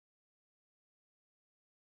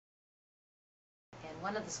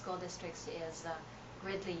one of the school districts is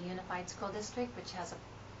Gridley Unified School District, which has a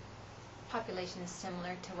population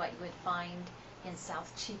similar to what you would find in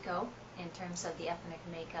South Chico in terms of the ethnic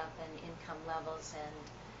makeup and income levels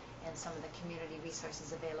and some of the community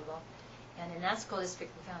resources available. And in that school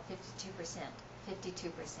district, we found 52%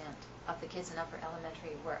 of the kids in upper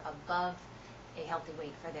elementary were above a healthy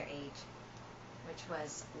weight for their age, which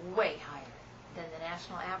was way higher than the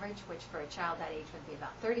national average, which for a child that age would be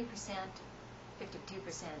about 30%,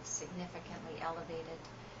 52% significantly elevated.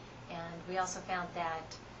 And we also found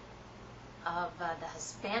that of the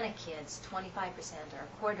Hispanic kids, 25% or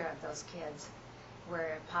a quarter of those kids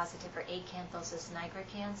were positive for acanthosis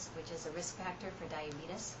nigricans, which is a risk factor for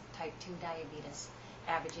diabetes, type 2 diabetes.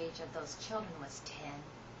 Average age of those children was 10.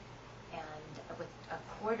 And with a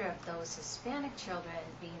quarter of those Hispanic children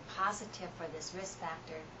being positive for this risk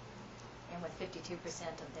factor, and with 52%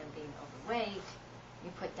 of them being overweight,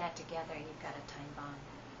 you put that together and you've got a time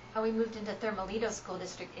bomb. We moved into Thermalito School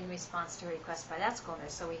District in response to a request by that school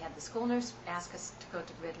nurse. So we had the school nurse ask us to go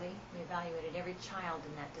to Gridley. We evaluated every child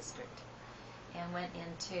in that district and went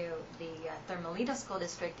into the Thermalito School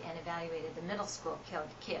District and evaluated the middle school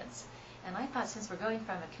kids. And I thought, since we're going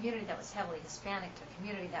from a community that was heavily Hispanic to a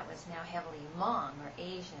community that was now heavily Hmong or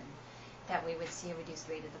Asian, that we would see a reduced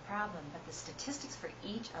rate of the problem. But the statistics for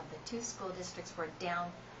each of the two school districts were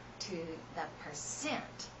down to the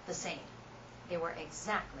percent the same. They were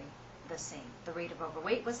exactly the same. The rate of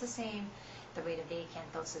overweight was the same. The rate of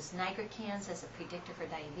acanthosis nigricans as a predictor for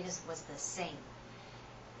diabetes was the same.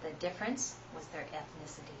 The difference was their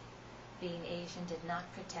ethnicity. Being Asian did not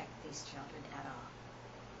protect these children at all.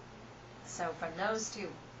 So from those two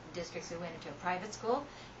districts, we went into a private school.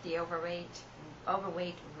 The overweight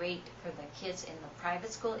rate for the kids in the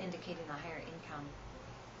private school indicated a higher income.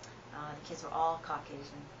 The kids were all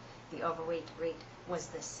Caucasian. The overweight rate was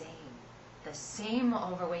the same. The same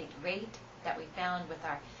overweight rate that we found with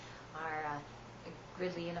our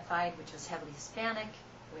Gridley Unified, which was heavily Hispanic,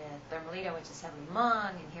 with Thermalito, which is heavily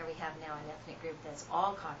Hmong, and here we have now an ethnic group that's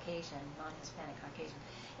all Caucasian, non-Hispanic Caucasian,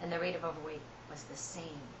 and the rate of overweight was the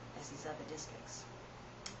same as these other districts.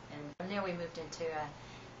 And from there we moved into a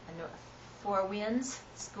Four Winds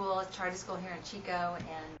school, charter school here in Chico,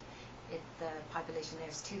 and the population there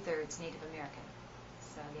is 2/3 Native American.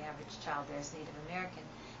 So the average child there is Native American.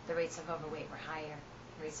 The rates of overweight were higher.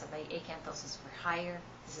 The rates of acanthosis were higher.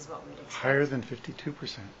 This is what we would expect. Higher than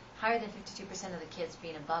 52%. Higher than 52% of the kids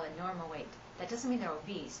being above a normal weight. That doesn't mean they're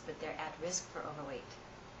obese, but they're at risk for overweight.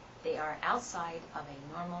 They are outside of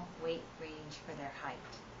a normal weight range for their height.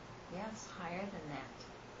 Yes, higher than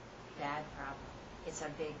that. Bad problem. It's a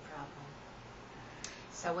big problem.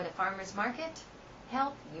 So would a farmer's market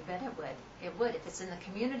help? You bet it would. It would if it's in the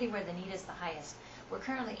community where the need is the highest. We're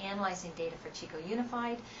currently analyzing data for Chico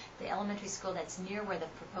Unified. The elementary school that's near where the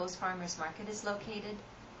proposed farmer's market is located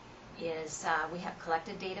is, we have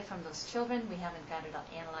collected data from those children. We haven't got it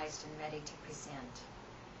analyzed and ready to present.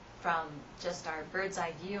 From just our bird's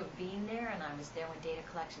eye view of being there, and I was there when data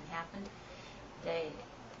collection happened,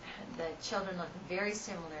 the children look very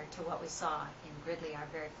similar to what we saw in Gridley, our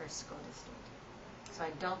very first school district. So I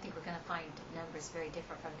don't think we're going to find numbers very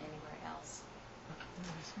different from anywhere else.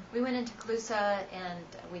 We went into Colusa, and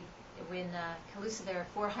in Colusa there are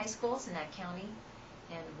 4 high schools in that county,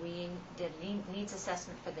 and we did needs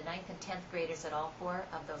assessment for the 9th and 10th graders at all 4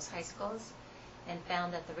 of those high schools, and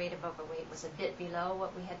found that the rate of overweight was a bit below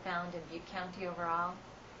what we had found in Butte County overall,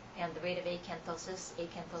 and the rate of acanthosis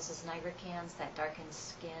nigricans, that darkened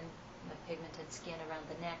skin, the pigmented skin around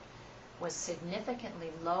the neck, was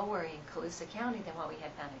significantly lower in Colusa County than what we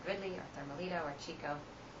had found in Gridley or Thermalito or Chico.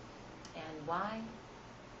 And why?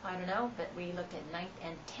 I don't know, but we looked at 9th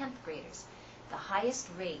and 10th graders. The highest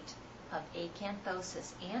rate of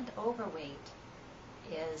acanthosis and overweight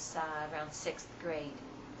is around 6th grade,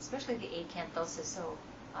 especially the acanthosis, so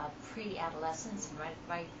pre-adolescence and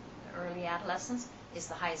right early adolescence is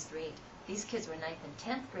the highest rate. These kids were 9th and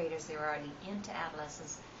 10th graders. They were already into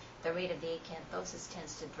adolescence. The rate of the acanthosis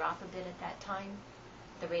tends to drop a bit at that time.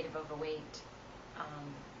 The rate of overweight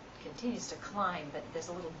continues to climb, but there's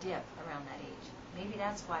a little dip around that age. Maybe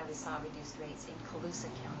that's why we saw reduced rates in Colusa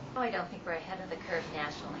County. Oh, I don't think we're ahead of the curve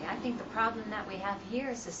nationally. I think the problem that we have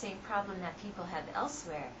here is the same problem that people have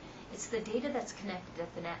elsewhere. It's the data that's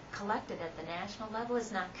collected at the national level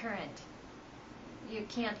is not current. You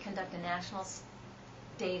can't conduct a national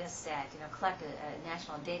data set, collect a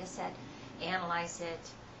national data set, analyze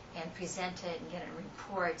it, and present it and get it in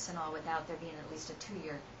reports and all without there being at least a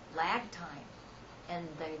 2-year lag time. And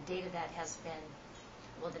the data that has been,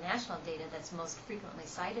 the national data that's most frequently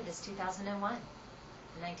cited is 2001.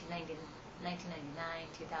 1999,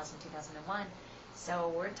 2000, 2001.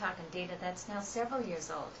 So we're talking data that's now several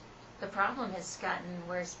years old. The problem has gotten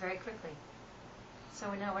worse very quickly. So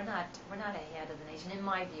we're not ahead of the nation. In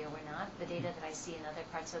my view, we're not. The data that I see in other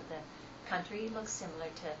parts of the country looks similar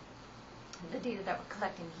to the data that we're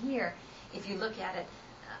collecting here. If you look at it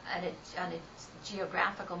on a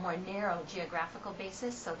geographical, more narrow geographical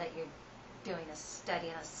basis, so that you're doing a study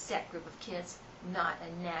on a set group of kids, not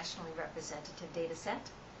a nationally representative data set,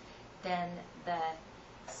 then the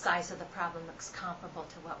size of the problem looks comparable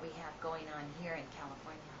to what we have going on here in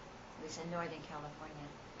California, at least in Northern California.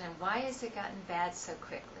 And why has it gotten bad so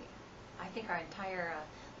quickly? I think our entire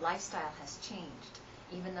lifestyle has changed.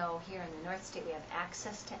 Even though here in the North State we have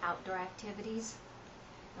access to outdoor activities,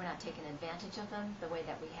 we're not taking advantage of them the way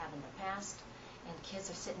that we have in the past. And kids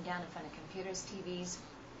are sitting down in front of computers, TVs,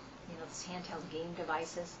 these handheld game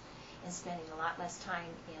devices, and spending a lot less time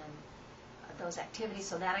in those activities.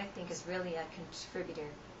 So that, I think, is really a contributor.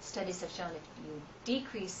 Studies have shown if you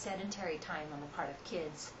decrease sedentary time on the part of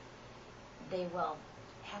kids, they will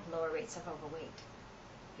have lower rates of overweight.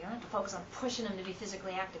 You don't have to focus on pushing them to be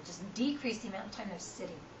physically active. Just decrease the amount of time they're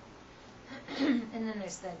sitting. And then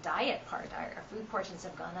there's the diet part. Our food portions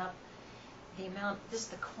have gone up. The amount,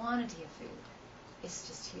 just the quantity of food is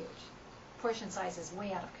just huge. Portion size is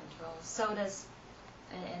way out of control. Sodas,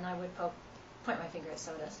 and I would point my finger at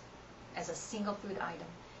sodas, as a single food item,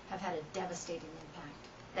 have had a devastating impact.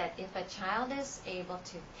 That if a child is able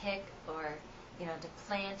to pick or to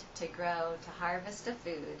plant, to grow, to harvest a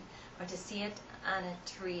food, or to see it on a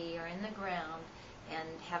tree or in the ground and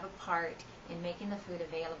have a part in making the food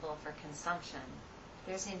available for consumption,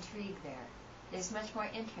 there's intrigue there. There's much more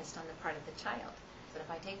interest on the part of the child. But if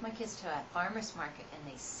I take my kids to a farmer's market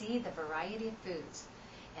and they see the variety of foods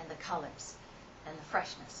and the colors and the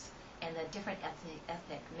freshness and the different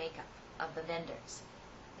ethnic makeup of the vendors,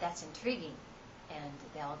 that's intriguing, and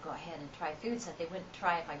they'll go ahead and try foods that they wouldn't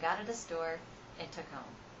try if I got at a store and took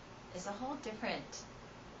home. It's a whole different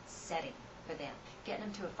setting for them. Getting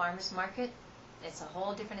them to a farmer's market, it's a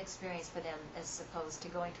whole different experience for them as opposed to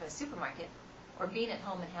going to a supermarket or being at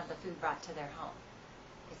home and have the food brought to their home.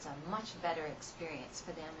 It's a much better experience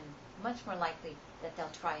for them and much more likely that they'll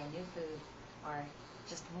try a new food or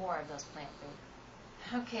just more of those plant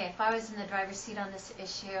food. Okay, if I was in the driver's seat on this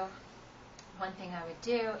issue, one thing I would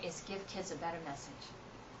do is give kids a better message.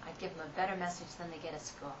 I'd give them a better message than they get at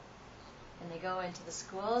school. And they go into the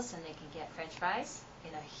schools and they can get French fries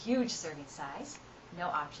in a huge serving size, no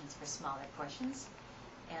options for smaller portions,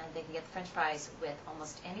 and they can get the French fries with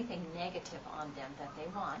almost anything negative on them that they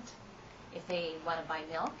want. If they want to buy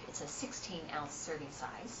milk, it's a 16-ounce serving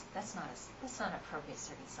size. That's not an appropriate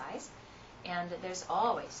serving size. And there's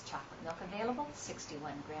always chocolate milk available,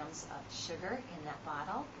 61 grams of sugar in that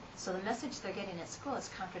bottle. So the message they're getting at school is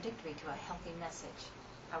contradictory to a healthy message.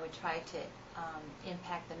 I would try to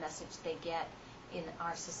impact the message they get in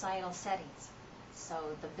our societal settings. So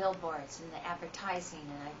the billboards and the advertising,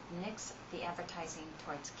 and I mix the advertising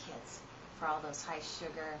towards kids for all those high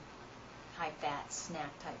sugar, high fat,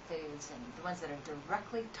 snack type foods, and the ones that are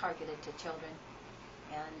directly targeted to children.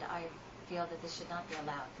 And I feel that this should not be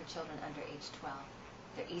allowed for children under age 12.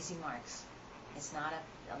 They're easy marks. It's not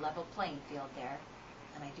a level playing field there,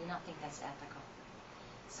 and I do not think that's ethical.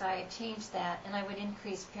 So I changed that, and I would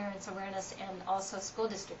increase parents' awareness and also school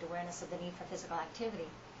district awareness of the need for physical activity.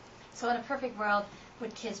 So in a perfect world,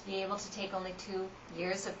 would kids be able to take only 2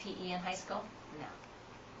 years of PE in high school?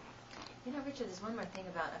 No. Richard, there's one more thing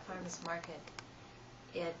about a farmer's market.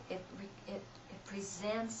 It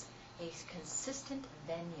presents a consistent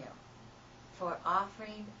venue for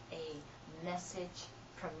offering a message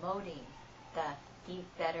promoting the Eat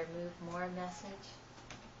Better, Move More message.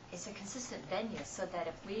 It's a consistent venue so that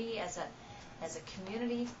if we as a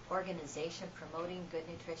community organization promoting good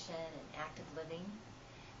nutrition and active living,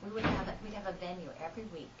 we'd have a venue every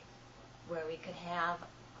week where we could have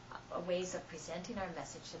ways of presenting our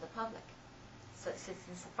message to the public. So since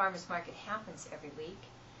the farmers market happens every week,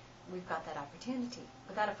 we've got that opportunity.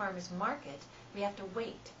 Without a farmers market, we have to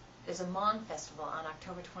wait. There's a Hmong festival on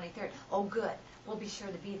October 23rd. Oh, good. We'll be sure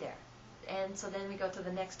to be there. And so then we go to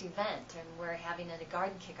the next event, and we're having a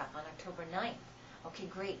garden kickoff on October 9th. Okay,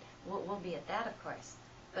 great. We'll be at that, of course.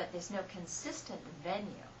 But there's no consistent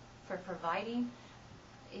venue for providing,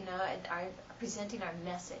 presenting our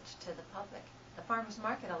message to the public. The farmers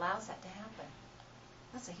market allows that to happen.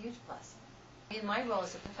 That's a huge plus. In my role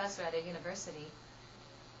as a professor at a university,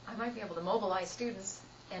 I might be able to mobilize students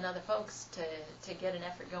and other folks to get an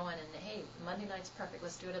effort going, and hey, Monday night's perfect,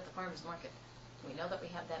 let's do it at the farmers market. We know that we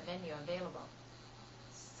have that venue available.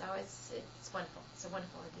 So it's wonderful. It's a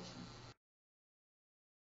wonderful addition.